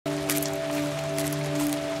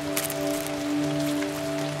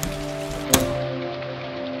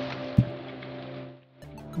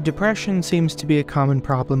Depression seems to be a common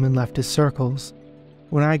problem in leftist circles.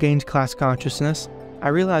 When I gained class consciousness, I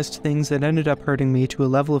realized things that ended up hurting me to a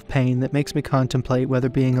level of pain that makes me contemplate whether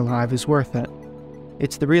being alive is worth it.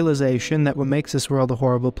 It's the realization that what makes this world a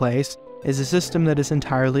horrible place is a system that is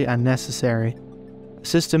entirely unnecessary. A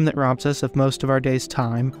system that robs us of most of our day's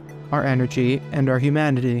time, our energy, and our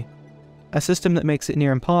humanity. A system that makes it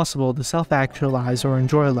near impossible to self-actualize or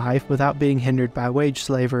enjoy life without being hindered by wage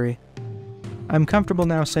slavery. I'm comfortable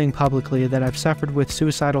now saying publicly that I've suffered with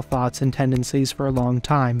suicidal thoughts and tendencies for a long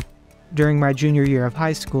time. During my junior year of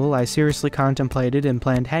high school, I seriously contemplated and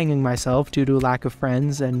planned hanging myself due to a lack of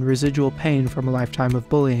friends and residual pain from a lifetime of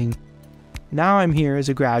bullying. Now I'm here as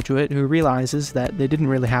a graduate who realizes that they didn't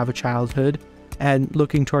really have a childhood, and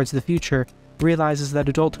looking towards the future, realizes that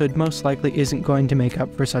adulthood most likely isn't going to make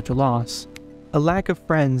up for such a loss. A lack of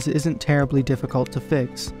friends isn't terribly difficult to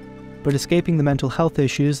fix, but escaping the mental health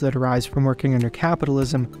issues that arise from working under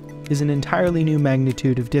capitalism is an entirely new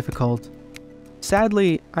magnitude of difficult.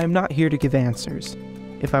 Sadly, I'm not here to give answers.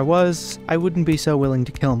 If I was, I wouldn't be so willing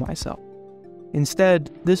to kill myself. Instead,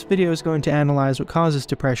 this video is going to analyze what causes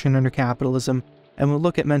depression under capitalism, and will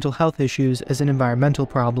look at mental health issues as an environmental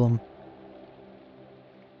problem.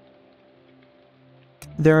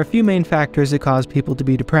 There are a few main factors that cause people to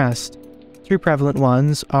be depressed. Three prevalent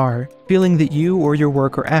ones are feeling that you or your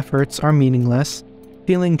work or efforts are meaningless,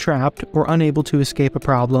 feeling trapped or unable to escape a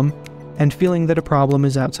problem, and feeling that a problem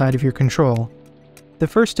is outside of your control. The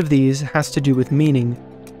first of these has to do with meaning.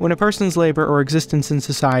 When a person's labor or existence in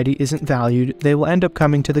society isn't valued, they will end up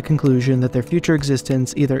coming to the conclusion that their future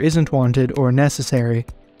existence either isn't wanted or necessary.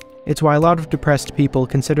 It's why a lot of depressed people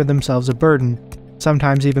consider themselves a burden,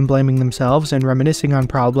 sometimes even blaming themselves and reminiscing on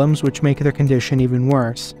problems which make their condition even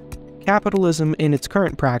worse. Capitalism, in its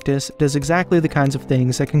current practice, does exactly the kinds of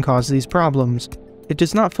things that can cause these problems. It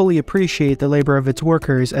does not fully appreciate the labor of its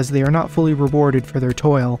workers as they are not fully rewarded for their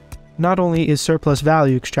toil. Not only is surplus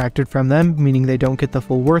value extracted from them, meaning they don't get the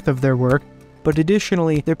full worth of their work, but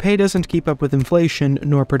additionally, their pay doesn't keep up with inflation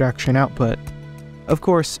nor production output. Of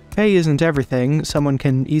course, pay isn't everything. Someone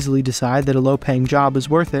can easily decide that a low-paying job is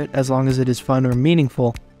worth it as long as it is fun or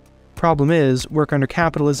meaningful. Problem is, work under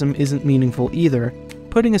capitalism isn't meaningful either.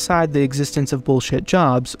 Putting aside the existence of bullshit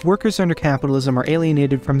jobs, workers under capitalism are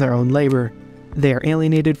alienated from their own labor. They are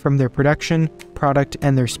alienated from their production, product,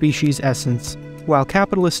 and their species' essence. While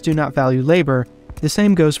capitalists do not value labor, the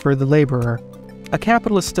same goes for the laborer. A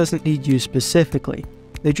capitalist doesn't need you specifically.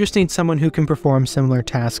 They just need someone who can perform similar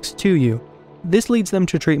tasks to you. This leads them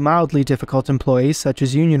to treat mildly difficult employees, such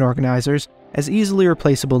as union organizers, as easily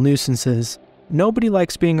replaceable nuisances. Nobody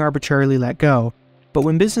likes being arbitrarily let go. But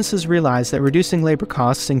when businesses realize that reducing labor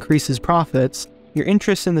costs increases profits, your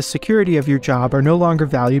interests in the security of your job are no longer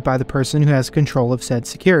valued by the person who has control of said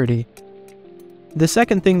security. The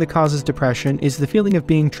second thing that causes depression is the feeling of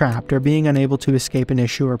being trapped or being unable to escape an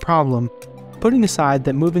issue or problem. Putting aside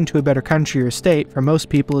that moving to a better country or state for most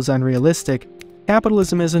people is unrealistic,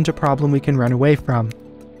 capitalism isn't a problem we can run away from.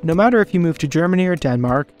 No matter if you move to Germany or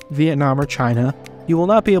Denmark, Vietnam or China, you will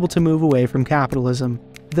not be able to move away from capitalism.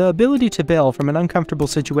 The ability to bail from an uncomfortable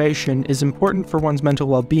situation is important for one's mental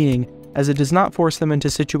well-being, as it does not force them into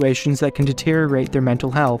situations that can deteriorate their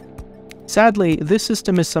mental health. Sadly, this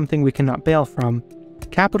system is something we cannot bail from.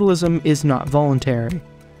 Capitalism is not voluntary.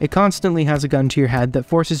 It constantly has a gun to your head that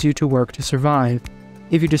forces you to work to survive.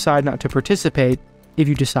 If you decide not to participate, if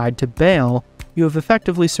you decide to bail, you have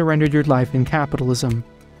effectively surrendered your life in capitalism.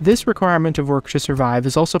 This requirement of work to survive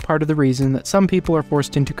is also part of the reason that some people are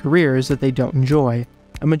forced into careers that they don't enjoy.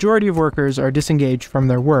 A majority of workers are disengaged from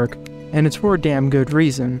their work, and it's for a damn good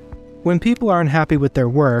reason. When people are unhappy with their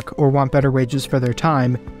work or want better wages for their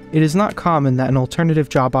time, it is not common that an alternative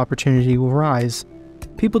job opportunity will rise.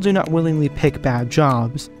 People do not willingly pick bad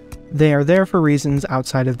jobs. They are there for reasons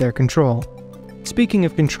outside of their control. Speaking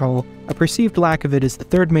of control, a perceived lack of it is the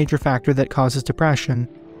third major factor that causes depression.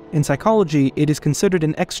 In psychology, it is considered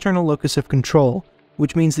an external locus of control,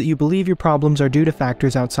 which means that you believe your problems are due to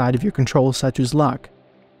factors outside of your control such as luck.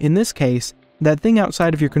 In this case, that thing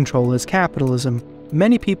outside of your control is capitalism.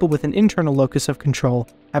 Many people with an internal locus of control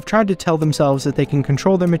have tried to tell themselves that they can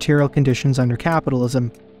control their material conditions under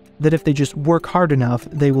capitalism, that if they just work hard enough,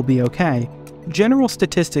 they will be okay. General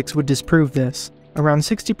statistics would disprove this. Around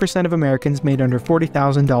 60% of Americans made under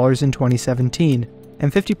 $40,000 in 2017,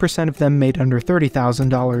 and 50% of them made under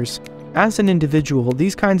 $30,000. As an individual,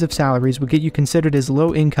 these kinds of salaries would get you considered as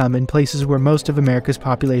low income in places where most of America's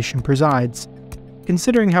population presides.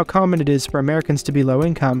 Considering how common it is for Americans to be low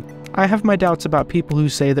income, I have my doubts about people who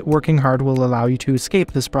say that working hard will allow you to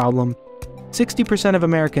escape this problem. 60% of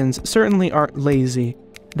Americans certainly aren't lazy.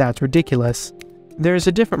 That's ridiculous. There is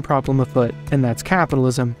a different problem afoot, and that's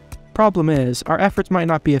capitalism. Problem is, our efforts might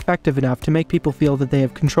not be effective enough to make people feel that they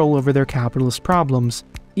have control over their capitalist problems.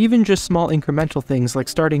 Even just small incremental things like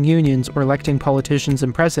starting unions or electing politicians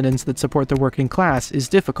and presidents that support the working class is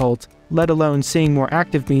difficult, let alone seeing more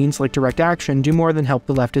active means like direct action do more than help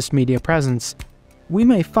the leftist media presence. We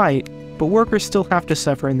may fight, but workers still have to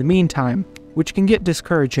suffer in the meantime, which can get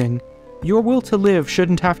discouraging. Your will to live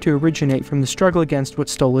shouldn't have to originate from the struggle against what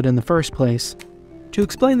stole it in the first place. To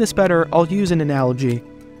explain this better, I'll use an analogy.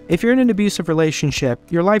 If you're in an abusive relationship,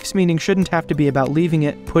 your life's meaning shouldn't have to be about leaving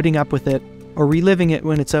it, putting up with it, or reliving it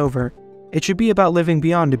when it's over. It should be about living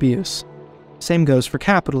beyond abuse. Same goes for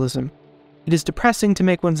capitalism. It is depressing to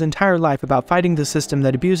make one's entire life about fighting the system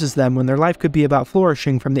that abuses them when their life could be about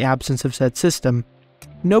flourishing from the absence of said system.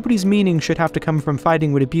 Nobody's meaning should have to come from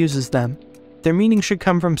fighting what abuses them. Their meaning should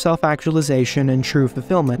come from self-actualization and true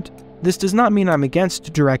fulfillment. This does not mean I'm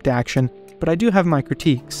against direct action, but I do have my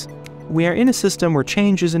critiques. We are in a system where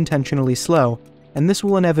change is intentionally slow, and this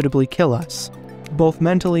will inevitably kill us, both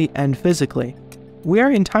mentally and physically. We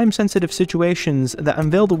are in time-sensitive situations that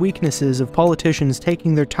unveil the weaknesses of politicians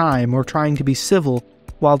taking their time or trying to be civil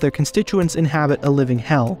while their constituents inhabit a living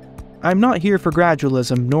hell. I'm not here for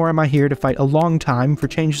gradualism, nor am I here to fight a long time for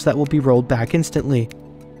changes that will be rolled back instantly.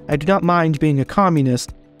 I do not mind being a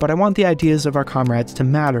communist, but I want the ideas of our comrades to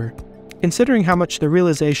matter. Considering how much the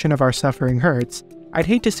realization of our suffering hurts, I'd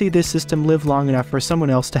hate to see this system live long enough for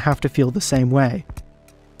someone else to have to feel the same way.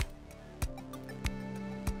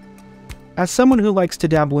 As someone who likes to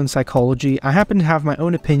dabble in psychology, I happen to have my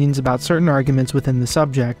own opinions about certain arguments within the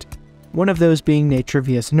subject, one of those being nature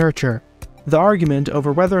vs. nurture. The argument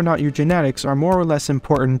over whether or not your genetics are more or less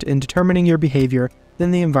important in determining your behavior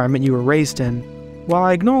than the environment you were raised in. While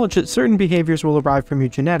I acknowledge that certain behaviors will arrive from your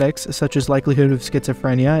genetics, such as likelihood of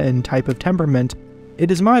schizophrenia and type of temperament,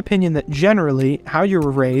 it is my opinion that generally, how you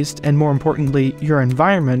were raised, and more importantly, your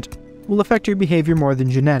environment, will affect your behavior more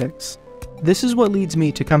than genetics. This is what leads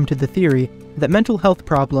me to come to the theory that mental health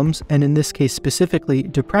problems, and in this case specifically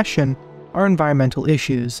depression, are environmental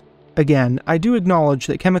issues. Again, I do acknowledge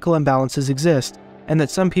that chemical imbalances exist, and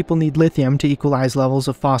that some people need lithium to equalize levels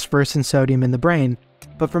of phosphorus and sodium in the brain,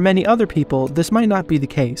 but for many other people, this might not be the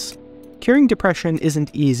case. Curing depression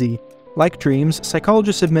isn't easy. Like dreams,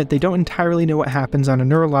 psychologists admit they don't entirely know what happens on a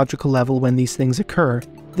neurological level when these things occur.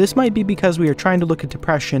 This might be because we are trying to look at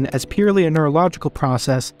depression as purely a neurological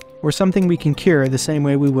process, or something we can cure the same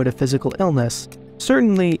way we would a physical illness.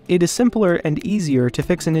 Certainly, it is simpler and easier to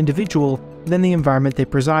fix an individual than the environment they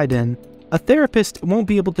preside in. A therapist won't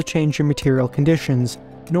be able to change your material conditions,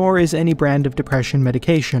 nor is any brand of depression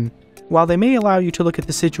medication. While they may allow you to look at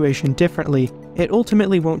the situation differently, it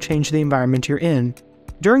ultimately won't change the environment you're in.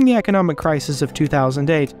 During the economic crisis of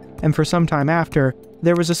 2008, and for some time after,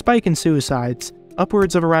 there was a spike in suicides,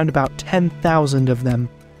 upwards of around about 10,000 of them.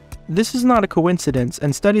 This is not a coincidence,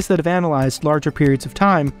 and studies that have analyzed larger periods of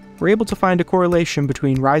time were able to find a correlation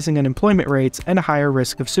between rising unemployment rates and a higher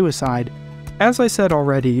risk of suicide. As I said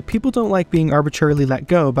already, people don't like being arbitrarily let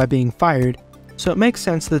go by being fired, so it makes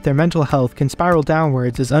sense that their mental health can spiral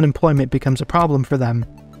downwards as unemployment becomes a problem for them.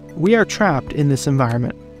 We are trapped in this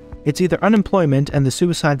environment. It's either unemployment and the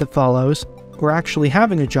suicide that follows, or actually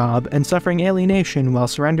having a job and suffering alienation while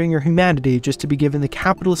surrendering your humanity just to be given the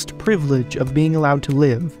capitalist privilege of being allowed to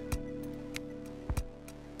live.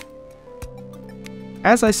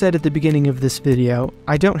 As I said at the beginning of this video,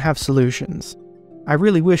 I don't have solutions. I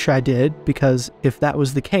really wish I did, because if that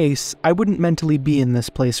was the case, I wouldn't mentally be in this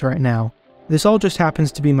place right now. This all just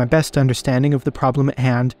happens to be my best understanding of the problem at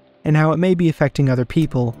hand, and how it may be affecting other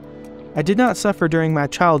people. I did not suffer during my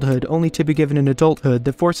childhood only to be given an adulthood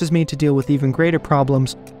that forces me to deal with even greater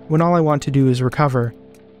problems when all I want to do is recover.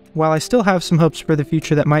 While I still have some hopes for the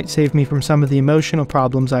future that might save me from some of the emotional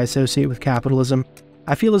problems I associate with capitalism,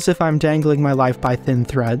 I feel as if I'm dangling my life by thin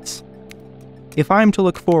threads. If I am to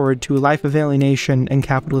look forward to a life of alienation and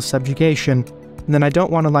capitalist subjugation, then I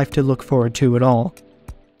don't want a life to look forward to at all.